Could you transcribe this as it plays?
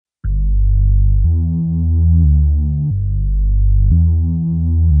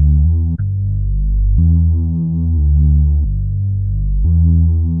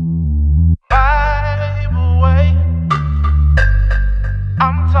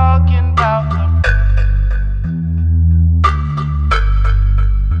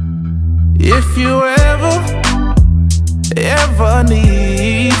you ever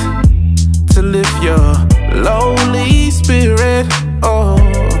need to lift your lowly spirit, oh,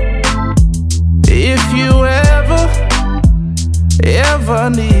 if you ever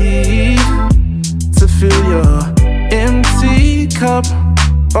need to fill your empty cup,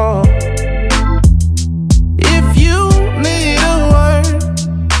 oh, if you need a word,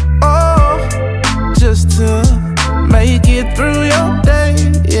 oh, just to make it through your day,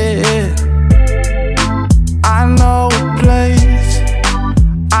 yeah, I know a place,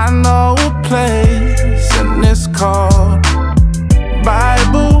 and it's called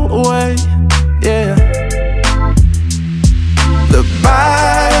Bible Way, yeah. The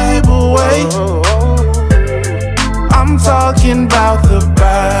Bible Way, I'm talking about the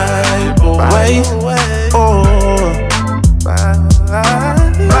Bible Way, oh,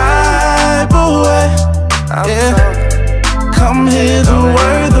 Bible Way, yeah. Come hear the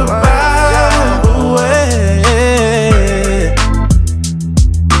word, the Bible Way.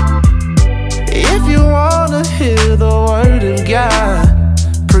 If you wanna hear the word of God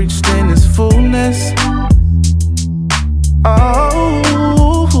preached in its fullness, oh,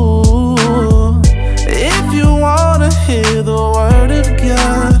 if you wanna hear the word of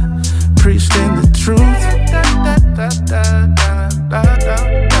God preached in the truth,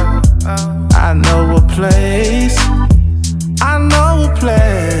 I know a place,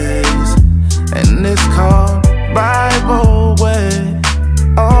 and it's called Bible Way,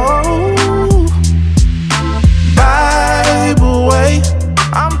 oh, Bible Way,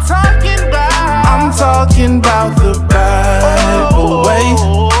 I'm talking about the Bible Way,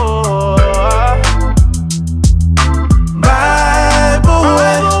 Bible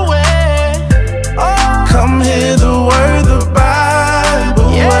Way, come hear the word, the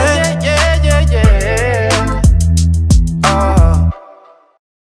Bible Way,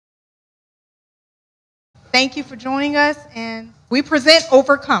 Thank you for joining us, and we present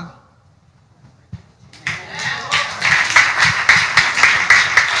Overcome.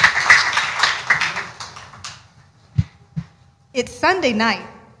 It's Sunday night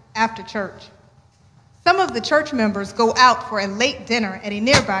after church. Some of the church members go out for a late dinner at a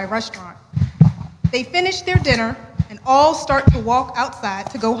nearby restaurant. They finish their dinner and all start to walk outside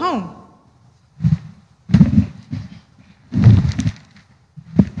to go home.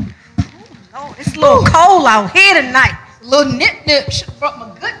 Oh, it's a little cold out here tonight. A little nip-nip. Should have brought my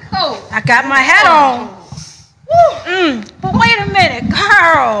good coat. I got my hat on. But wait a minute,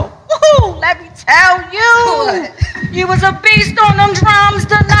 girl. Woo, let me tell you. What? You was a beast on them drums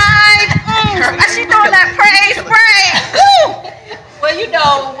tonight. I see doing that praise break. Well, you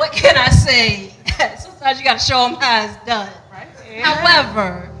know, what can I say? Sometimes you got to show them how it's done. Right. Yeah.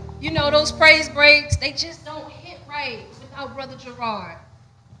 However, you know, those praise breaks, they just don't hit right without Brother Gerard.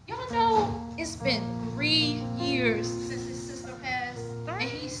 Y'all know it's been 3 years since his sister passed, and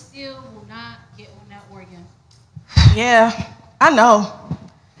he still will not get on that organ. Yeah, I know.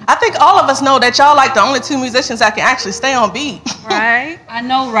 I think all of us know that y'all like the only two musicians that can actually stay on beat. Right? I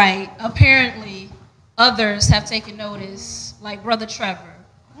know, right? Apparently, others have taken notice, like Brother Trevor.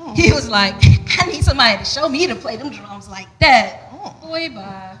 He was like, I need somebody to show me to play them drums like that. Boy,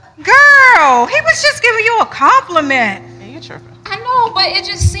 bye. Girl, he was just giving you a compliment. Yeah, you're tripping. I know, but it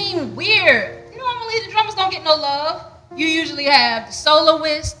just seemed weird. Normally, the drummers don't get no love. You usually have the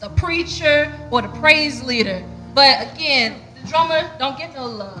soloist, the preacher, or the praise leader. But again, the drummer don't get no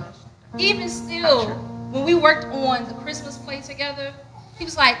love. Even still, when we worked on the Christmas play together, he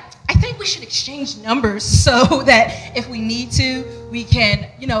was like, I think we should exchange numbers so that if we need to, we can,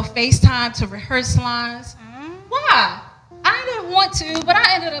 FaceTime to rehearse lines. Why? I didn't want to, but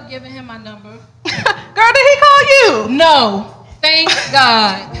I ended up giving him my number. Girl, did he call you? No. Thank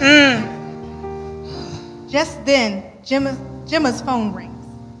God. Just then, Gemma's phone rings.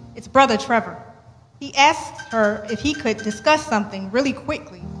 It's Brother Trevor. He asks her if he could discuss something really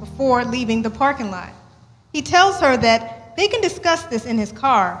quickly before leaving the parking lot. He tells her that they can discuss this in his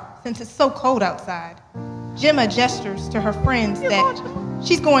car since it's so cold outside. Gemma gestures to her friends that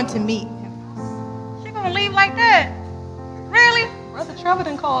she's going to meet him. She gonna leave like that? Really? Brother Trevor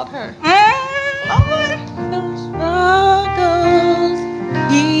done called her. Lord. Those struggles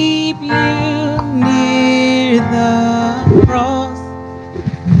keep you near the cross.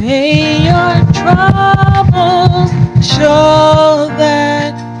 May your troubles show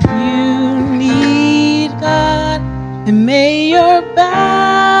that you need God, and may your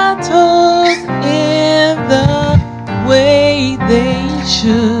battles end the way they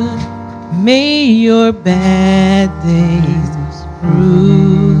should. May your bad days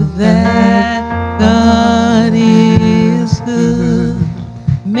prove that God is good.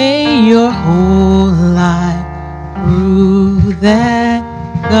 May your hope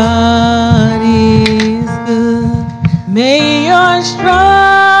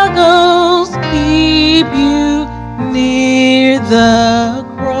the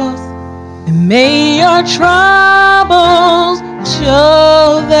cross. And may your troubles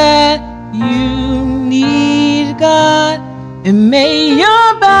show that you need God. And may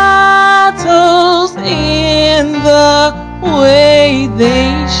your battles end the way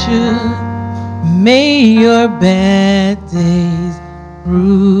they should. May your bad days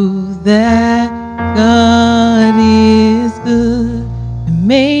prove that God is good. And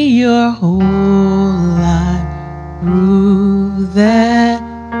may your whole life prove that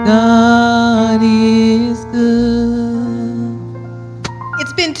God is good.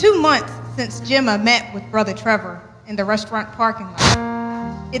 It's been 2 months since Gemma met with Brother Trevor in the restaurant parking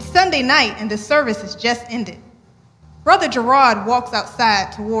lot. It's Sunday night and the service has just ended. Brother Gerard walks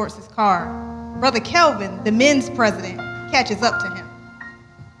outside towards his car. Brother Kelvin, the men's president, catches up to him.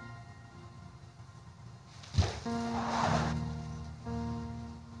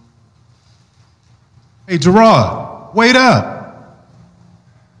 Hey, Gerard, wait up.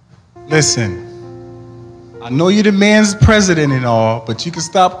 Listen, I know you're the man's president and all, but you can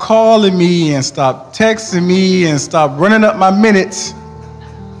stop calling me and stop texting me and stop running up my minutes.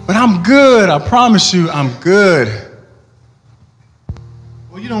 But I'm good, I promise you, I'm good.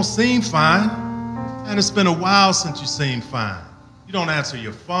 Well, you don't seem fine. And it's been a while since you seemed fine. You don't answer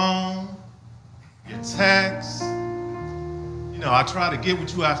your phone, your texts. You know, I try to get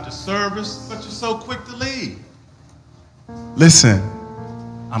with you after service, but you're so quick to leave. Listen,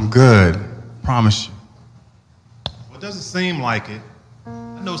 I'm good, promise you. Well, it doesn't seem like it.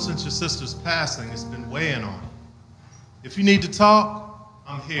 I know since your sister's passing, it's been weighing on you. If you need to talk,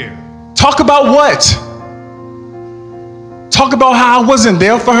 I'm here. Talk about what? Talk about how I wasn't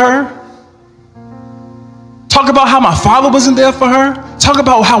there for her? Talk about how my father wasn't there for her? Talk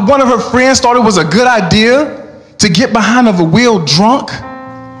about how one of her friends thought it was a good idea to get behind of a wheel drunk?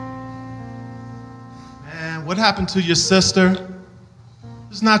 Man, what happened to your sister?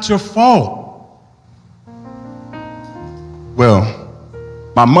 It's not your fault. Well,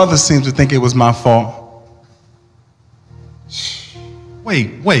 my mother seems to think it was my fault.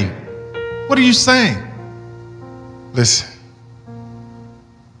 Wait. What are you saying? Listen.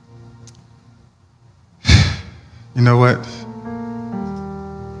 You know what?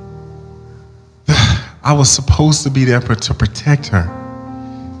 I was supposed to be there to protect her.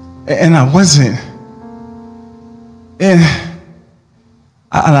 And I wasn't. And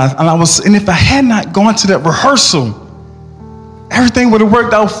if I had not gone to that rehearsal, everything would have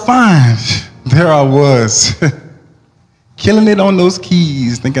worked out fine. There I was, killing it on those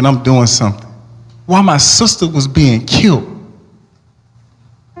keys, thinking I'm doing something, while my sister was being killed.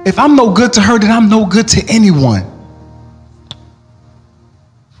 If I'm no good to her, then I'm no good to anyone.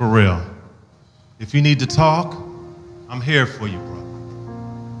 For real. If you need to talk, I'm here for you, brother.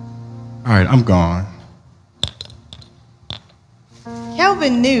 All right, I'm gone.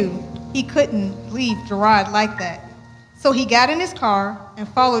 Kelvin knew he couldn't leave Gerard like that, so he got in his car and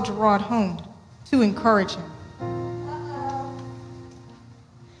followed Gerard home to encourage him.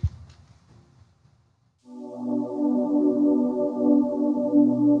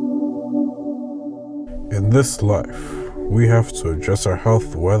 In this life, we have to address our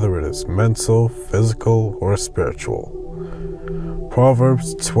health, whether it is mental, physical, or spiritual.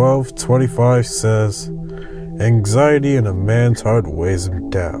 Proverbs 12:25 says, "Anxiety in a man's heart weighs him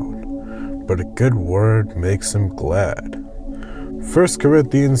down, but a good word makes him glad." 1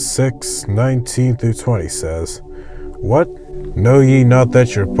 Corinthians 6:19-20 says, "What? Know ye not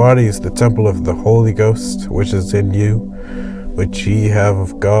that your body is the temple of the Holy Ghost, which is in you, which ye have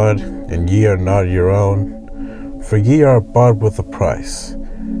of God, and ye are not your own? For ye are bought with a price.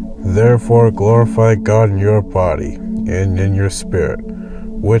 Therefore glorify God in your body and in your spirit,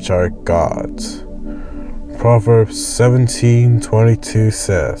 which are God's." Proverbs 17:22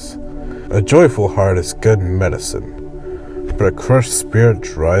 says, "A joyful heart is good medicine, but a crushed spirit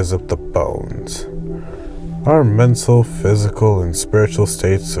dries up the bones." Our mental, physical, and spiritual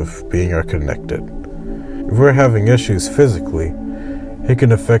states of being are connected. If we're having issues physically, it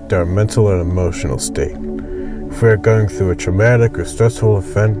can affect our mental and emotional state. If we're going through a traumatic or stressful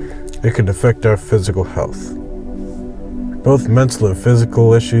event, it can affect our physical health. Both mental and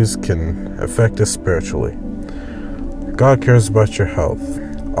physical issues can affect us spiritually. God cares about your health,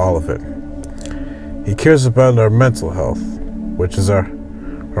 all of it. He cares about our mental health, which is our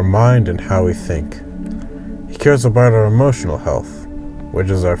mind and how we think. He cares about our emotional health, which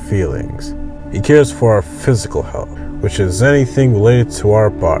is our feelings. He cares for our physical health, which is anything related to our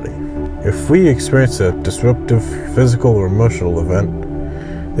body. If we experience a disruptive physical or emotional event,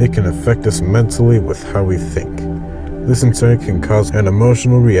 it can affect us mentally with how we think. This in turn can cause an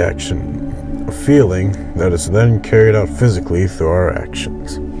emotional reaction a feeling that is then carried out physically through our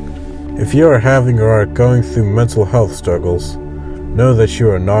actions. If you are having or are going through mental health struggles, know that you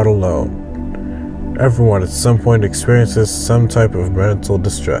are not alone. Everyone at some point experiences some type of mental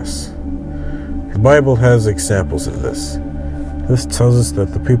distress. The Bible has examples of this. This tells us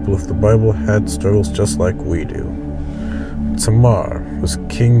that the people of the Bible had struggles just like we do. Tamar was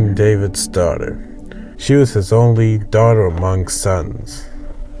King David's daughter. She was his only daughter among sons.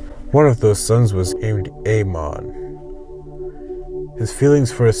 One of those sons was named Ammon. His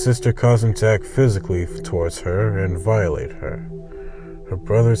feelings for his sister caused him to act physically towards her and violate her. Her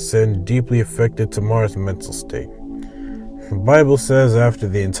brother's sin deeply affected Tamar's mental state. The Bible says after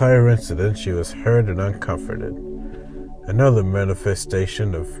the entire incident, she was hurt and uncomforted. Another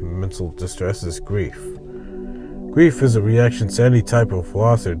manifestation of mental distress is grief. Grief is a reaction to any type of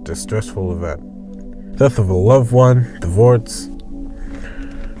loss or distressful event. Death of a loved one, divorce,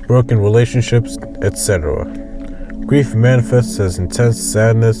 broken relationships, etc. Grief manifests as intense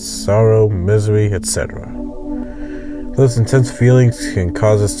sadness, sorrow, misery, etc. Those intense feelings can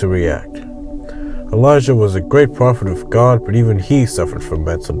cause us to react. Elijah was a great prophet of God, but even he suffered from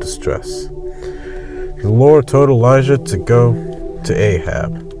mental distress. The Lord told Elijah to go to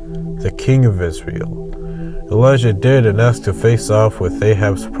Ahab, the king of Israel. Elijah did and asked to face off with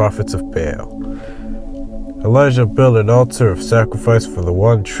Ahab's prophets of Baal. Elijah built an altar of sacrifice for the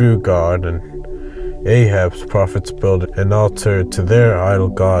one true God, and Ahab's prophets built an altar to their idol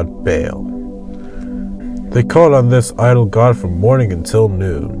god Baal. They called on this idol god from morning until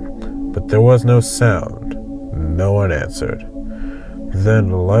noon, but there was no sound. No one answered.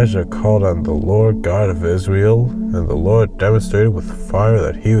 Then Elijah called on the Lord God of Israel, and the Lord demonstrated with fire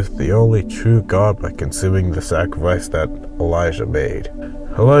that he was the only true God by consuming the sacrifice that Elijah made.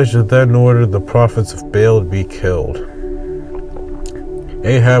 Elijah then ordered the prophets of Baal to be killed.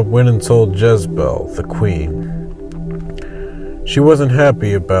 Ahab went and told Jezebel, the queen. She wasn't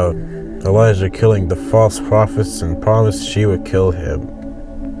happy about Elijah killing the false prophets and promised she would kill him.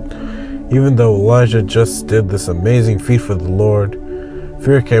 Even though Elijah just did this amazing feat for the Lord,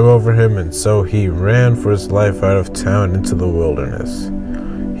 fear came over him, and so he ran for his life out of town into the wilderness.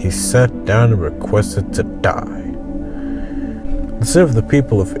 He sat down and requested to die. The sin of the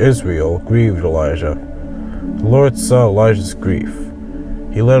people of Israel grieved Elijah. The Lord saw Elijah's grief.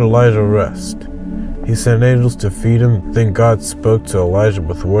 He let Elijah rest. He sent angels to feed him. Then God spoke to Elijah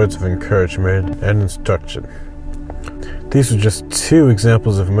with words of encouragement and instruction. These are just 2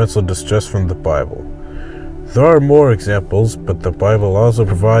 examples of mental distress from the Bible. There are more examples, but the Bible also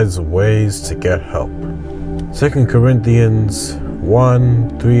provides ways to get help. 2 Corinthians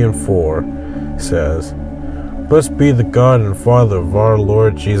 1, 3, and 4 says, "Blessed be the God and Father of our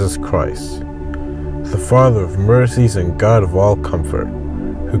Lord Jesus Christ, the Father of mercies and God of all comfort,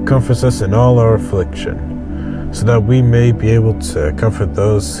 who comforts us in all our affliction, so that we may be able to comfort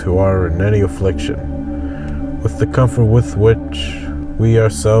those who are in any affliction, with the comfort with which we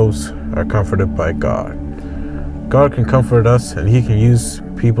ourselves are comforted by God." God can comfort us, and he can use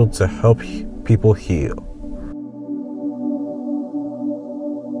people to help people heal.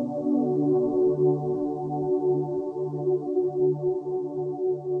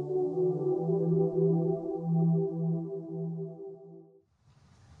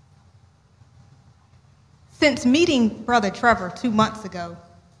 Since meeting Brother Trevor 2 months ago,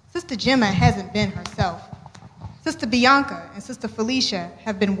 Sister Gemma hasn't been herself. Sister Bianca and Sister Felicia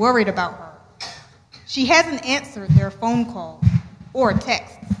have been worried about her. She hasn't answered their phone calls or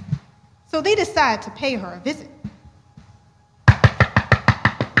texts, so they decide to pay her a visit.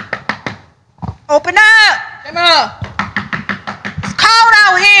 Open up! Gemma! It's cold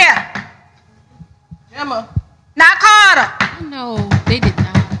out here. Gemma! Not Carter. No, they did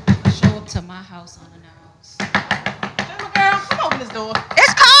not show up to my house unannounced. Gemma, girl, come open this door.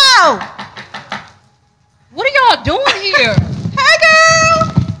 It's cold. What are y'all doing here? Hey, girl!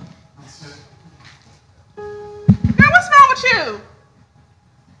 Girl, what's wrong with you?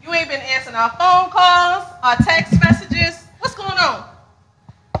 You ain't been answering our phone calls, our text messages. What's going on?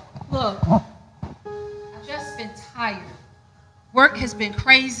 Look, I've just been tired. Work has been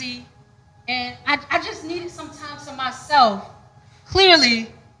crazy, and I just needed some time to myself.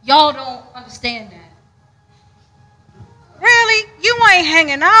 Clearly, y'all don't understand that. Really? You ain't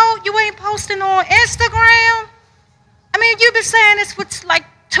hanging out? You ain't posting on Instagram? I mean, you've been saying this for like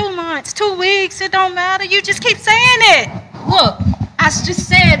 2 months, 2 weeks. It don't matter. You just keep saying it. Look, I just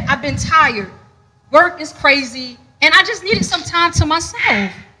said I've been tired. Work is crazy, and I just needed some time to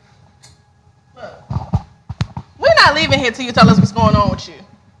myself. Look, we're not leaving here till you tell us what's going on with you.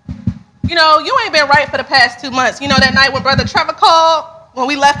 You know, you ain't been right for the past 2 months. You know that night when Brother Trevor called? when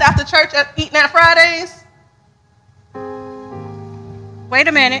we left after church eating at Fridays? Wait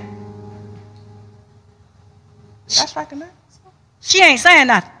a minute. That's right, man. She ain't saying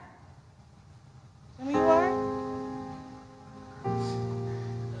nothing. Jimmy, you all right?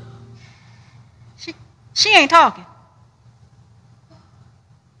 She ain't talking.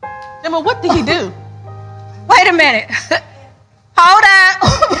 Jimmy, what did he do? Wait a minute. Hold up.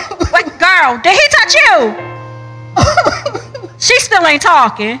 Wait, girl, did he touch you? She still ain't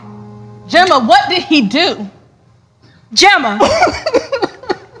talking. Gemma, what did he do? Gemma.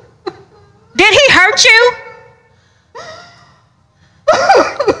 Did he hurt you?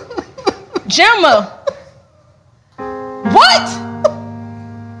 Gemma. What?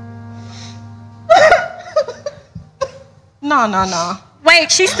 No.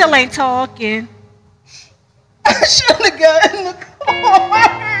 Wait, she still ain't talking. I should have got in the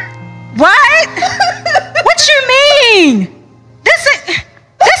car. What? What you mean? This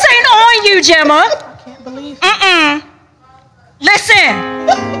ain't on you, Gemma. I can't believe it. Listen.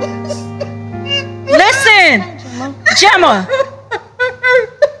 Gemma.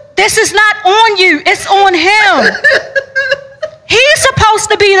 This is not on you. It's on him. He's supposed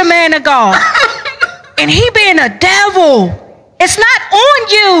to be the man of God. And he being a devil. It's not on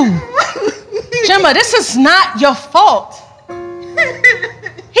you. Gemma, this is not your fault.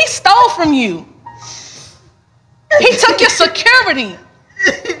 He stole from you. He took your security,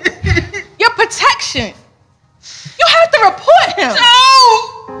 your protection. You have to report him.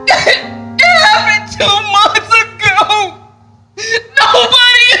 No! It happened 2 months ago.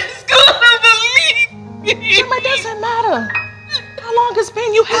 Nobody is gonna believe me. Gemma, it doesn't matter how long it's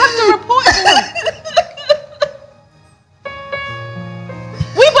been. You have to report him.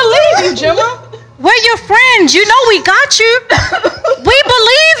 We believe you, Gemma. We're your friends. You know we got you. We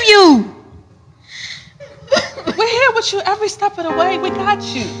believe you. We're here with you every step of the way. We got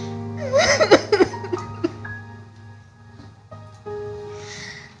you.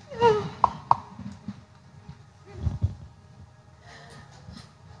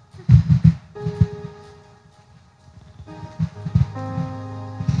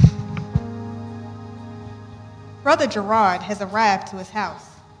 Brother Gerard has arrived to his house.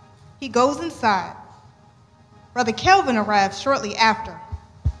 He goes inside. Brother Kelvin arrives shortly after.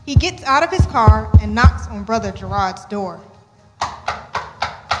 He gets out of his car and knocks on Brother Gerard's door.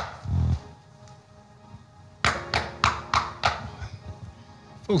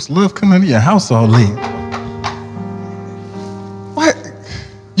 Folks love coming to your house all late. What?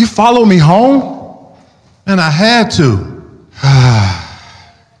 You follow me home? And I had to.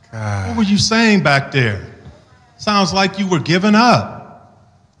 God. What were you saying back there? Sounds like you were giving up.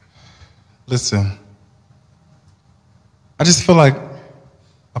 Listen, I just feel like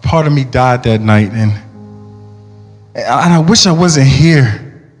a part of me died that night, and I wish I wasn't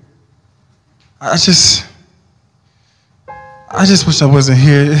here. I just wish I wasn't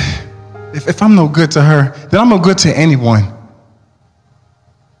here. If I'm no good to her, then I'm no good to anyone.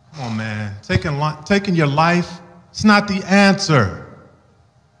 Come on, man. Taking your life, it's not the answer.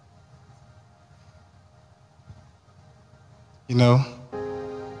 You know,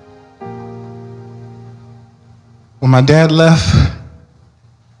 when my dad left,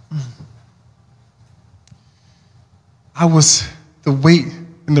 the weight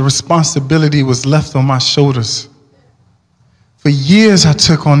and the responsibility was left on my shoulders. For years, I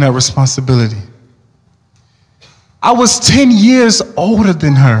took on that responsibility. I was 10 years older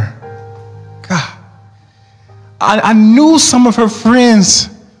than her. God, I knew some of her friends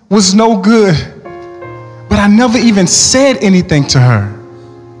was no good, but I never even said anything to her.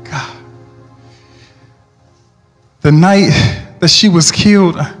 God. The night that she was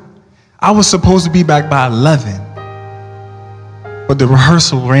killed, I was supposed to be back by 11. But the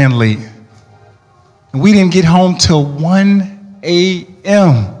rehearsal ran late. And we didn't get home till 1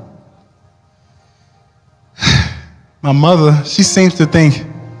 a.m. My mother, she seems to think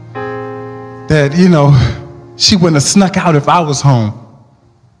that, she wouldn't have snuck out if I was home.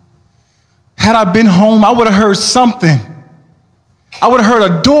 Had I been home, I would have heard something. I would have heard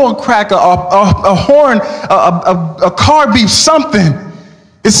a door crack, a horn, a car beep, something.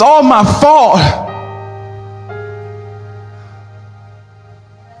 It's all my fault.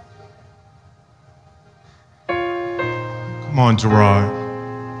 Come on,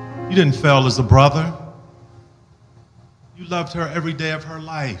 Gerard. You didn't fail as a brother. You loved her every day of her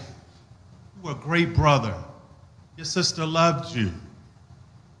life. You were a great brother. Your sister loved you.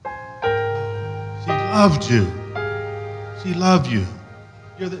 She loved you. She loved you.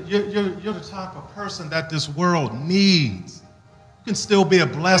 You're the type of person that this world needs. You can still be a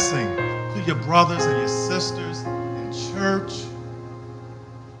blessing to your brothers and your sisters in church.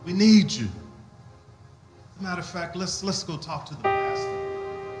 We need you. As a matter of fact, let's go talk to the pastor.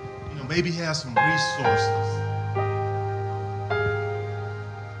 You know, maybe he has some resources.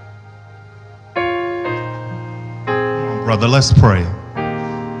 Come on, brother, let's pray.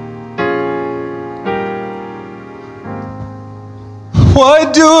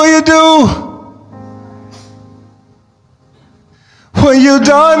 What do you do when you've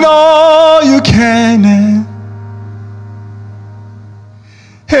done all you can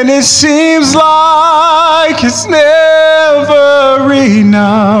and it seems like it's never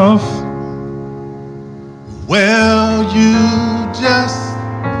enough? Well, you just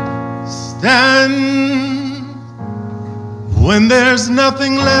stand when there's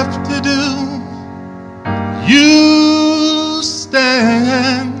nothing left to do. You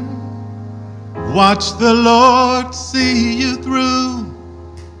stand, watch the Lord see you through,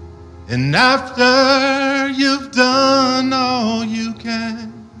 and after you've done all you can,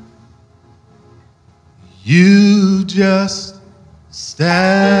 you just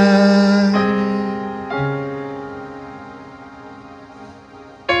stand.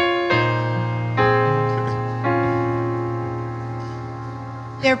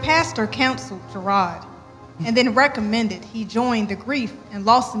 Their pastor counseled Gerard and then recommended he join the grief and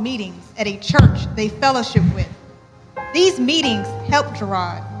loss meetings at a church they fellowship with. These meetings helped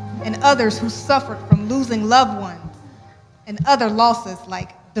Gerard and others who suffered from losing loved ones and other losses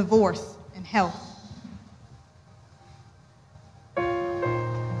like divorce and health.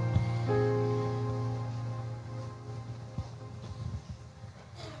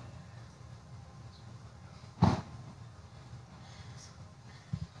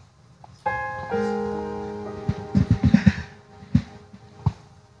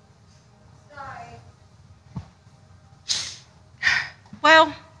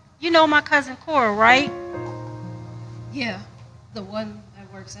 Well, you know my cousin Cora, right? Yeah, the one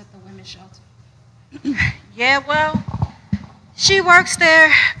that works at the women's shelter. Yeah, well, she works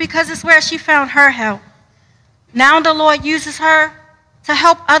there because it's where she found her help. Now the Lord uses her to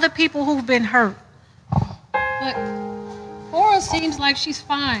help other people who've been hurt. But Cora seems like she's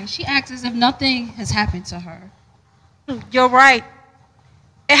fine. She acts as if nothing has happened to her. You're right.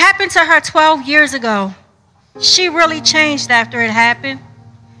 It happened to her 12 years ago. She really changed after it happened.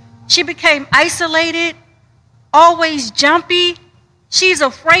 She became isolated, always jumpy. She's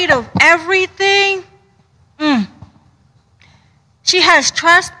afraid of everything. She has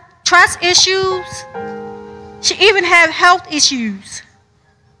trust issues. She even has health issues.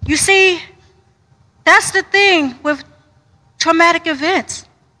 You see, that's the thing with traumatic events.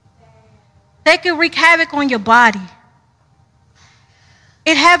 They can wreak havoc on your body.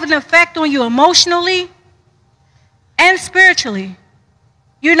 It has an effect on you emotionally and spiritually.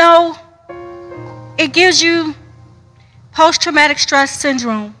 You know, it gives you post-traumatic stress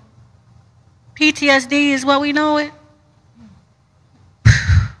syndrome. PTSD is what we know it.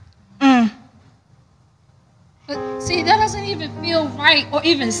 But see, that doesn't even feel right or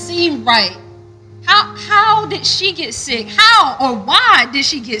even seem right. How did she get sick? How or why did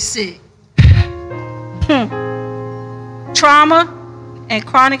she get sick? Trauma and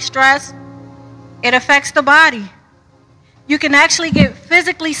chronic stress, it affects the body. You can actually get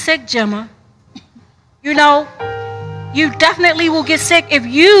physically sick, Gemma. You know, you definitely will get sick if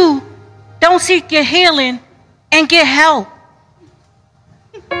you don't seek your healing and get help.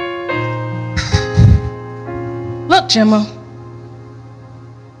 Look, Gemma,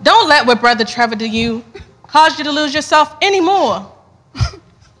 don't let what Brother Trevor did to you cause you to lose yourself anymore.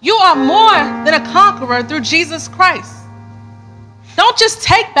 You are more than a conqueror through Jesus Christ. Don't just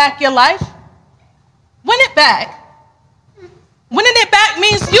take back your life. Win it back. Winning it back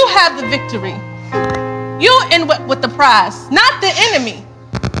means you have the victory. You in with the prize, not the enemy.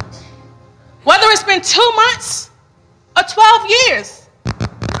 Whether it's been 2 months or 12 years,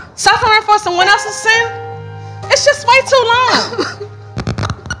 suffering for someone else's sin, it's just way too long.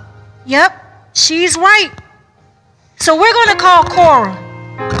 Yep, she's right. So we're going to call Cora,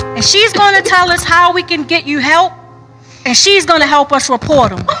 and she's going to tell us how we can get you help, and she's going to help us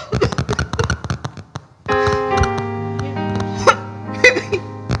report them.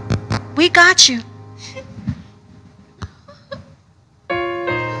 We got you.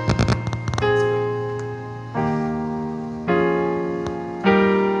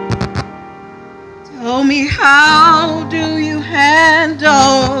 Tell me, how do you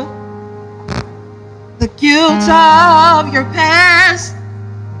handle the guilt of your past?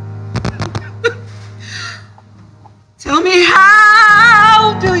 Tell me,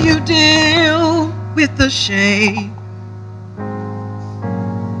 how do you deal with the shame?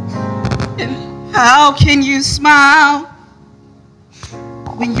 And how can you smile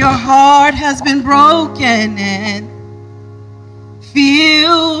when your heart has been broken and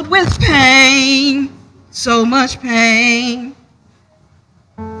filled with pain, so much pain.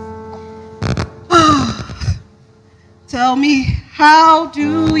 Oh, tell me, how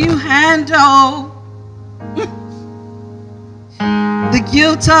do you handle the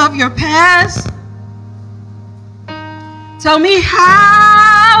guilt of your past? Tell me,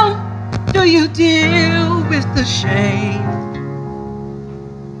 how do you deal with the shame?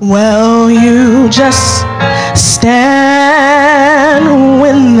 Well, you just stand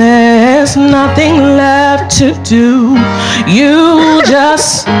when there's nothing left to do. You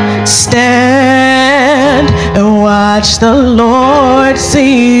just stand and watch the Lord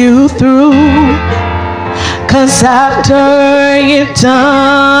see you through. 'Cause after you've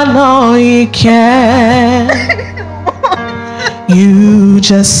done all you can, you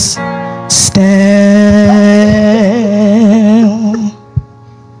just stand.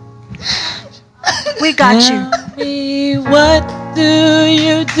 We got you. Tell me, what do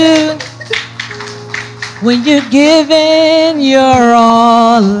you do when you're giving your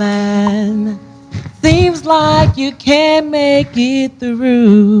all and seems like you can't make it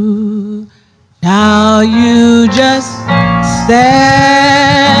through? Now you just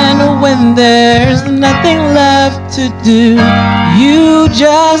stand when there's nothing left to do. You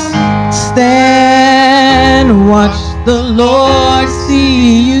just stand, watch the Lord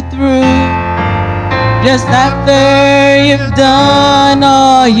see you through. Just after you've done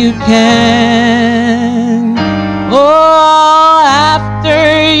all you can. Oh,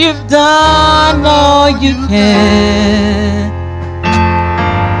 after you've done all you can.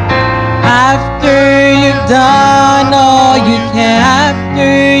 After you've done all you can.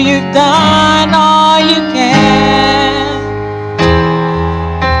 After you've done all you can.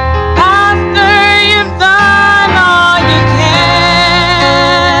 After you've done all you can.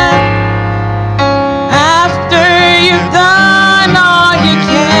 After you've done all you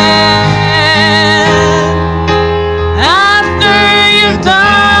can. After you've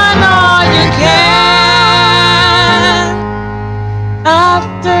done all you can.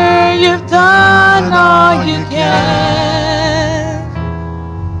 After you've done all you can.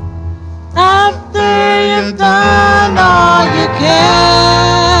 After you've done all you can.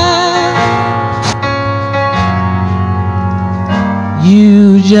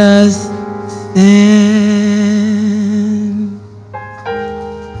 You just stand.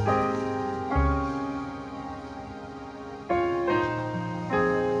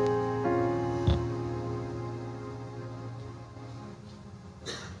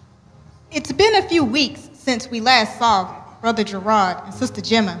 It's been a few weeks since we last saw Brother Gerard and Sister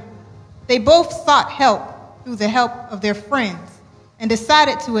Gemma. They both sought help through the help of their friends and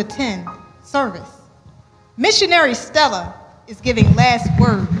decided to attend service. Missionary Stella is giving last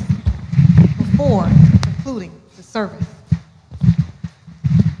words before concluding the service.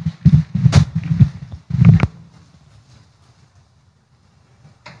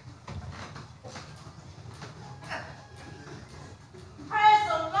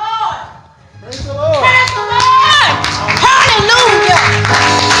 Hallelujah.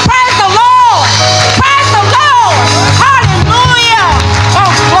 Praise the Lord. Praise the Lord. Hallelujah.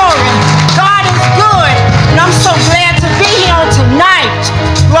 Oh, glory. God is good. And I'm so glad to be here on tonight.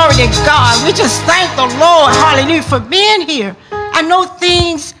 Glory to God. We just thank the Lord, hallelujah, for being here. I know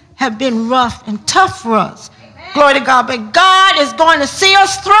things have been rough and tough for us. Glory to God. But God is going to see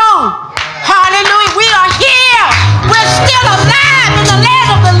us through. Hallelujah. We are here. We're still alive in the land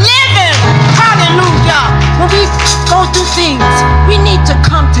of the living. Hallelujah. When we go through things, we need to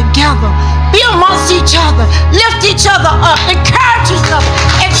come together, be amongst each other, lift each other up, encourage each other,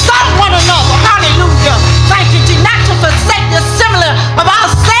 exalt one another. Hallelujah. Thank you, Jesus. Not to forsake the similar of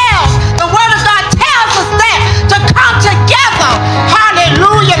ourselves. The word of God tells us that, to come together.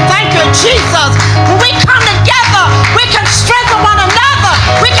 Hallelujah. Thank you, Jesus. When we come together, we can strengthen one another.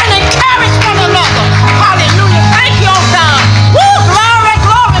 We can encourage one another. Hallelujah. Thank you, oh God. Woo, glory,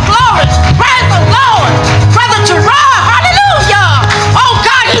 glory, glory. Praise the Lord. Brother Gerard, hallelujah. Oh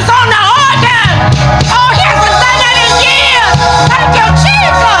God, he's on the organ. Oh, he hasn't done that in years.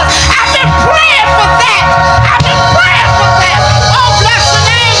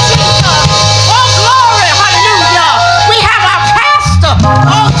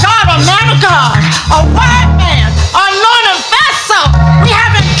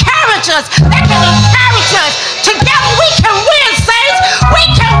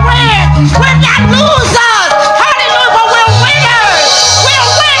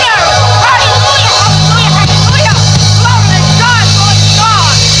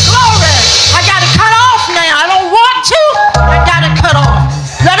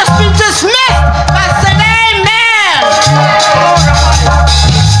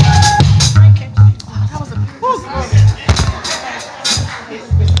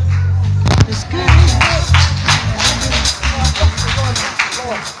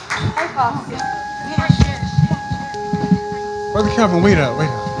 Brother Calvin, wait up.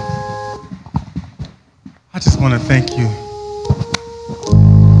 I just want to thank you.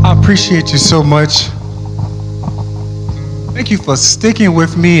 I appreciate you so much. Thank you for sticking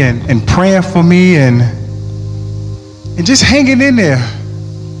with me and praying for me and just hanging in there.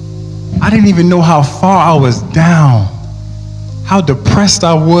 I didn't even know how far I was down, how depressed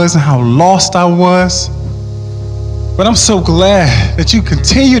I was and how lost I was. But I'm so glad that you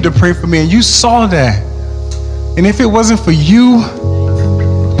continued to pray for me and you saw that. And if it wasn't for you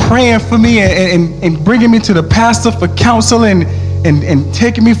praying for me and bringing me to the pastor for counseling and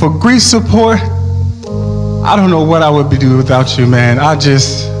taking me for grief support, I don't know what I would be doing without you, man. I'm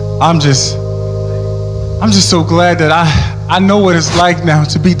just so glad that I know what it's like now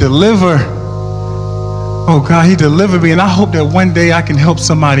to be delivered. Oh God, he delivered me, and I hope that one day I can help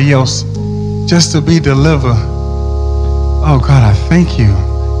somebody else just to be delivered. Oh God, I thank you.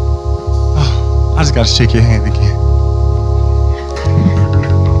 Oh, I just gotta shake your hand again.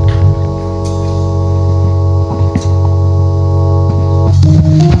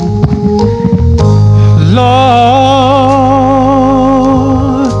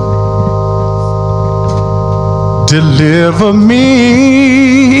 Lord, deliver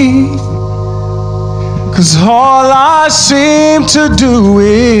me, 'cause all I seem to do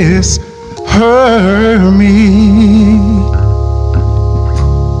is hurt me.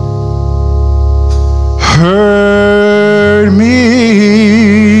 Hurt me.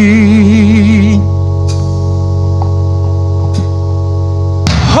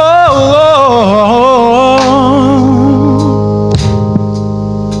 Oh,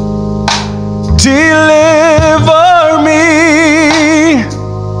 deliver me,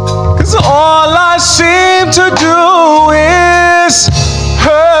 'cause all I seem to do is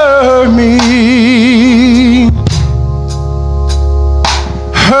hurt me.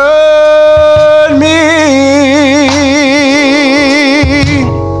 Hurt me.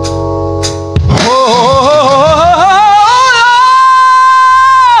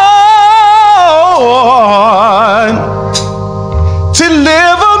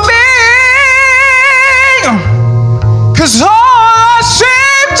 Deliver me, 'cause all I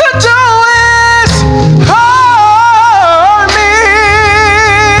seem to do is hurt me.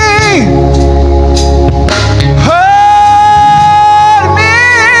 Hurt me.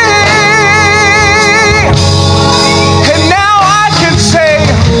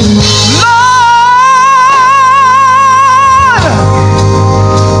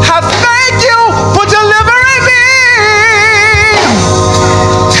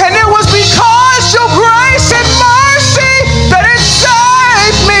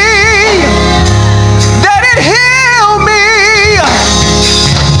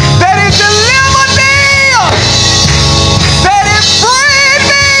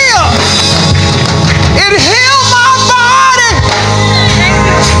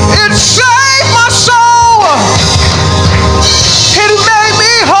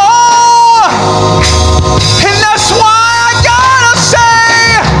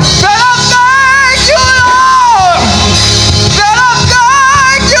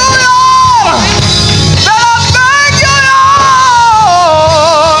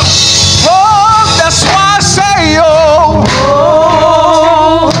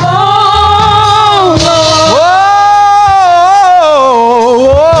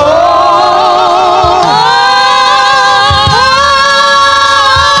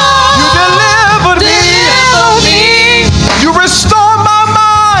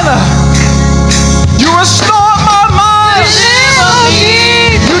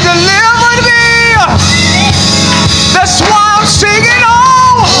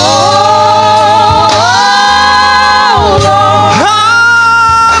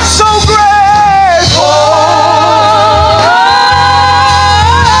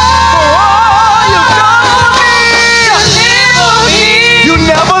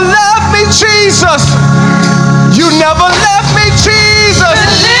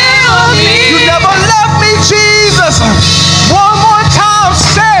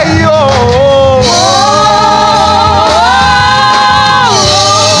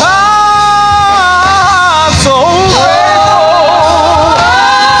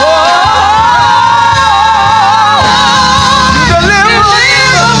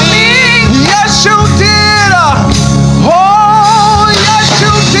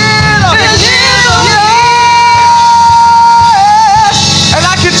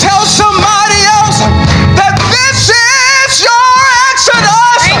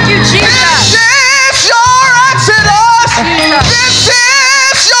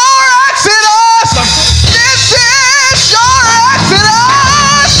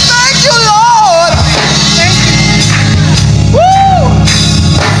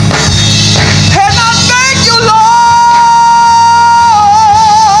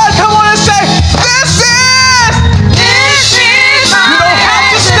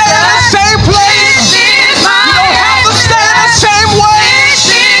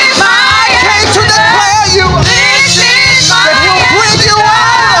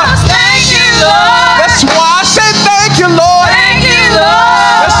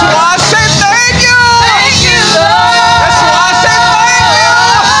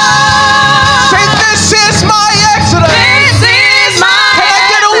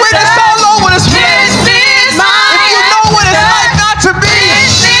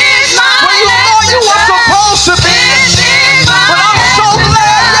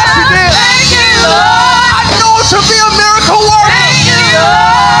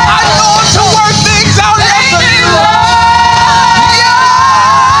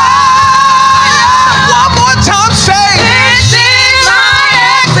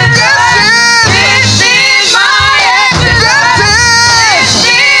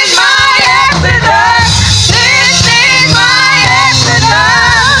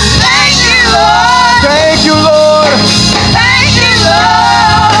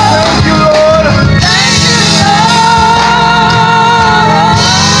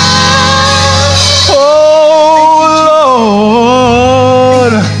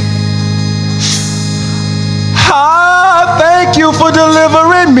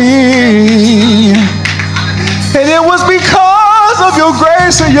 delivering me. And it was because of your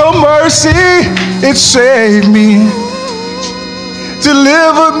grace and your mercy, it saved me,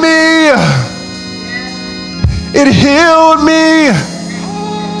 delivered me, it healed me,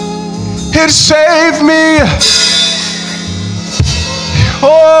 it saved me.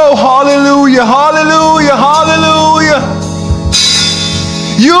 Oh, hallelujah, hallelujah, hallelujah.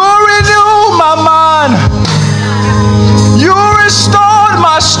 You renewed my mind. You restored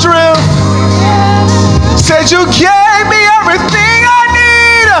my strength. Said you gave me everything I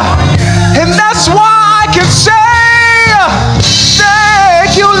need. And that's why I can say,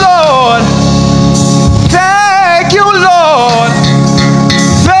 thank you, Lord. Thank you, Lord.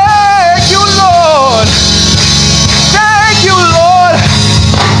 Thank you, Lord. Thank you, Lord.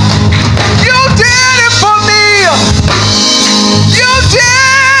 You did it for me. You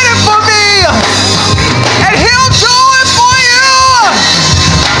did it for me. And he'll do it for you.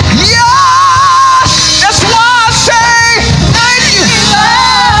 Yeah. That's why I say thank you.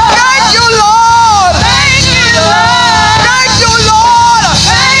 Thank you, Lord. Thank you, Lord. Thank you, Lord.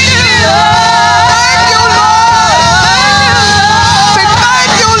 Thank you, Lord. Thank you, Lord. Say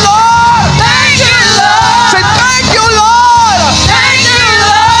thank you, Lord. Thank you, Lord. Say thank you, Lord. Thank you,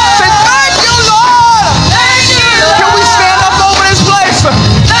 Lord. Say thank you, Lord. Thank you, Lord. Can we stand up over this place?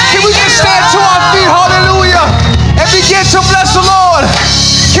 Can we just stand to our feet, hallelujah, and begin to bless the Lord?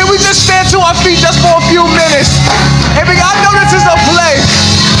 Can we just stand to our feet just for a few minutes? And I know this is a play,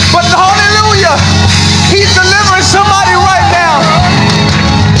 but hallelujah, he's delivering somebody right now.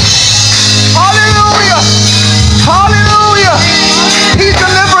 Hallelujah. Hallelujah. He's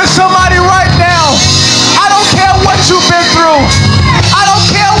delivering somebody right now. I don't care what you've been through. I don't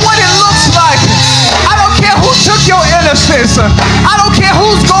care what it looks like. I don't care who took your innocence. I don't care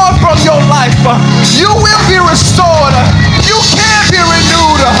who's gone from your life. You will be restored. You can be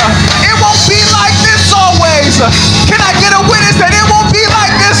renewed. It won't be like this always. Can I get a witness that it won't be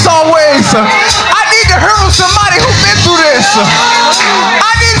like this always? I need to hear from somebody who's been through this.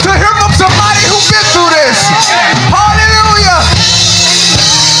 I need to hear from somebody who's been through this. Hallelujah.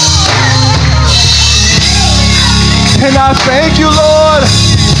 And I thank you, Lord.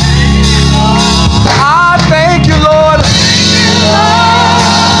 I thank you, Lord.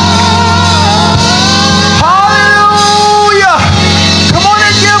 Hallelujah. Come on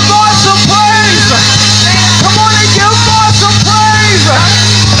and give God some praise. Come on and give God some praise.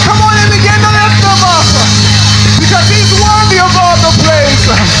 Come on and begin to lift him up. Because he's worthy of all the praise.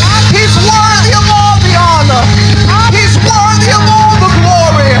 He's worthy of all the honor. He's worthy of all the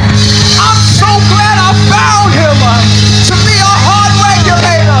glory. I'm so glad I found him to be a heart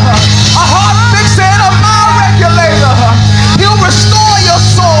regulator, a heart fixer and a mind regulator. He'll restore your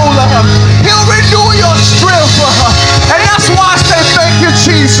soul. He'll renew your strength. And that's why I say thank you,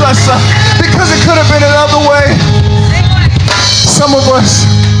 Jesus, because it could have been another way. Some of us,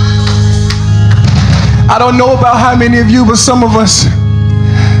 I don't know about how many of you, but some of us,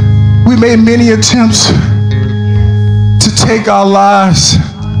 we made many attempts to take our lives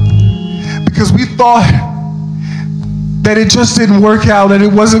because we thought that it just didn't work out, that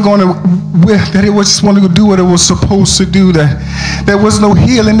it wasn't going to, that it was just going to do what it was supposed to do, that there was no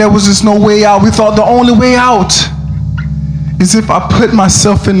healing, there was just no way out. We thought the only way out is if I put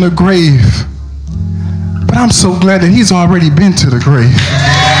myself in the grave. But I'm so glad that he's already been to the grave.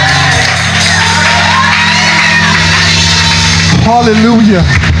 Hallelujah.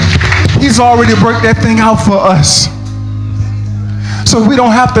 He's already worked that thing out for us. So we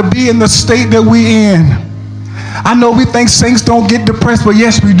don't have to be in the state that we're in. I know we think saints don't get depressed, but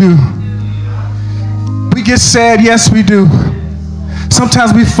yes, we do. We get sad, yes, we do.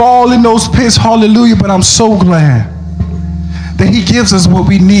 Sometimes we fall in those pits, hallelujah, but I'm so glad that he gives us what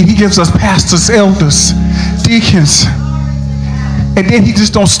we need. He gives us pastors, elders, deacons. And then he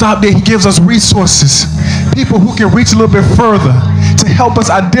just don't stop there. He gives us resources, people who can reach a little bit further to help us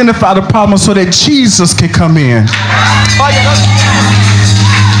identify the problem so that Jesus can come in.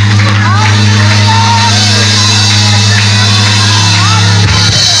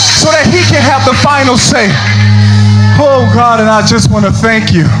 So that he can have the final say. Oh God, and I just want to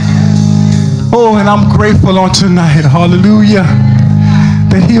thank you. Oh, and I'm grateful on tonight, hallelujah,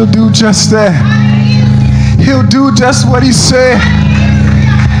 that he'll do just that. He'll do just what he said.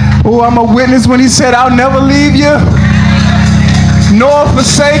 Oh, I'm a witness when he said, I'll never leave you, nor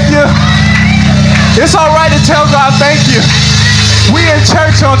forsake you. It's all right to tell God thank you. We in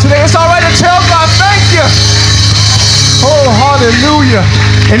church on today. It's all right to tell God thank you. Oh, hallelujah.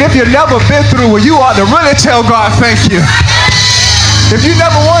 And if you've never been through it, you ought to really tell God thank you. If you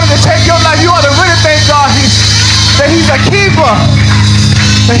never wanted to take your life, you ought to really thank God that he's a keeper.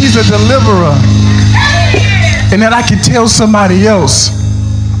 that he's a deliverer. And that I can tell somebody else,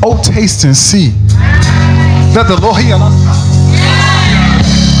 oh, taste and see that the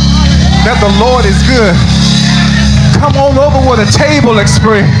Lord is good. Come on over where the table is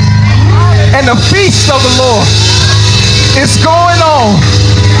spread and the feast of the Lord is going on.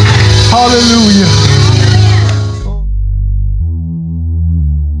 Hallelujah.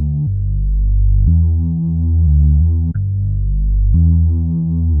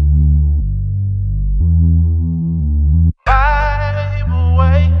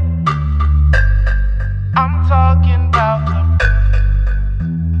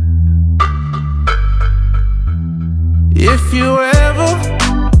 If you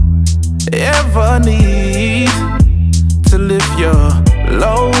ever need to lift your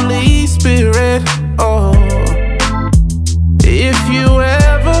lowly spirit, oh, if you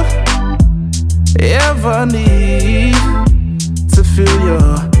ever need to fill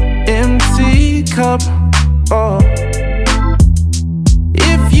your empty cup, oh,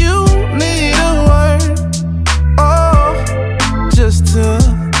 if you need a word, oh, just to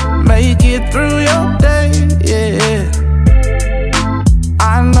make it through your day, yeah,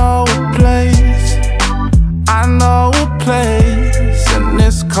 I know a place, and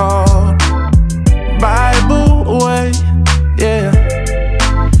it's called Bible Way, yeah.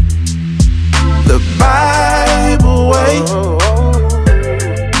 The Bible Way,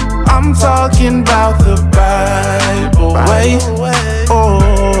 I'm talking about the Bible Way, oh,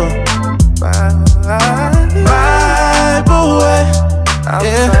 Bible Way,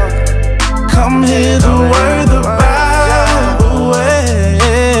 yeah. Come hear the word, the Bible Way.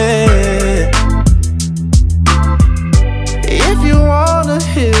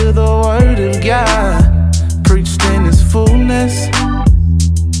 Hear the word of God preached in His fullness.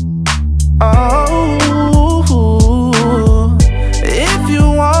 Oh, if you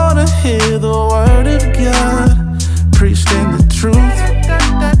wanna hear the word of God preached in the truth,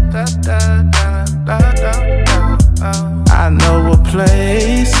 I know a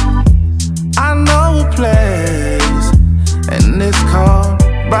place, and it's called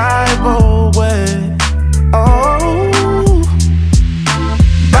Bible Way. Oh,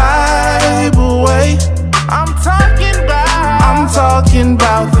 I'm talking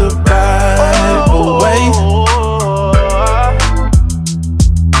about the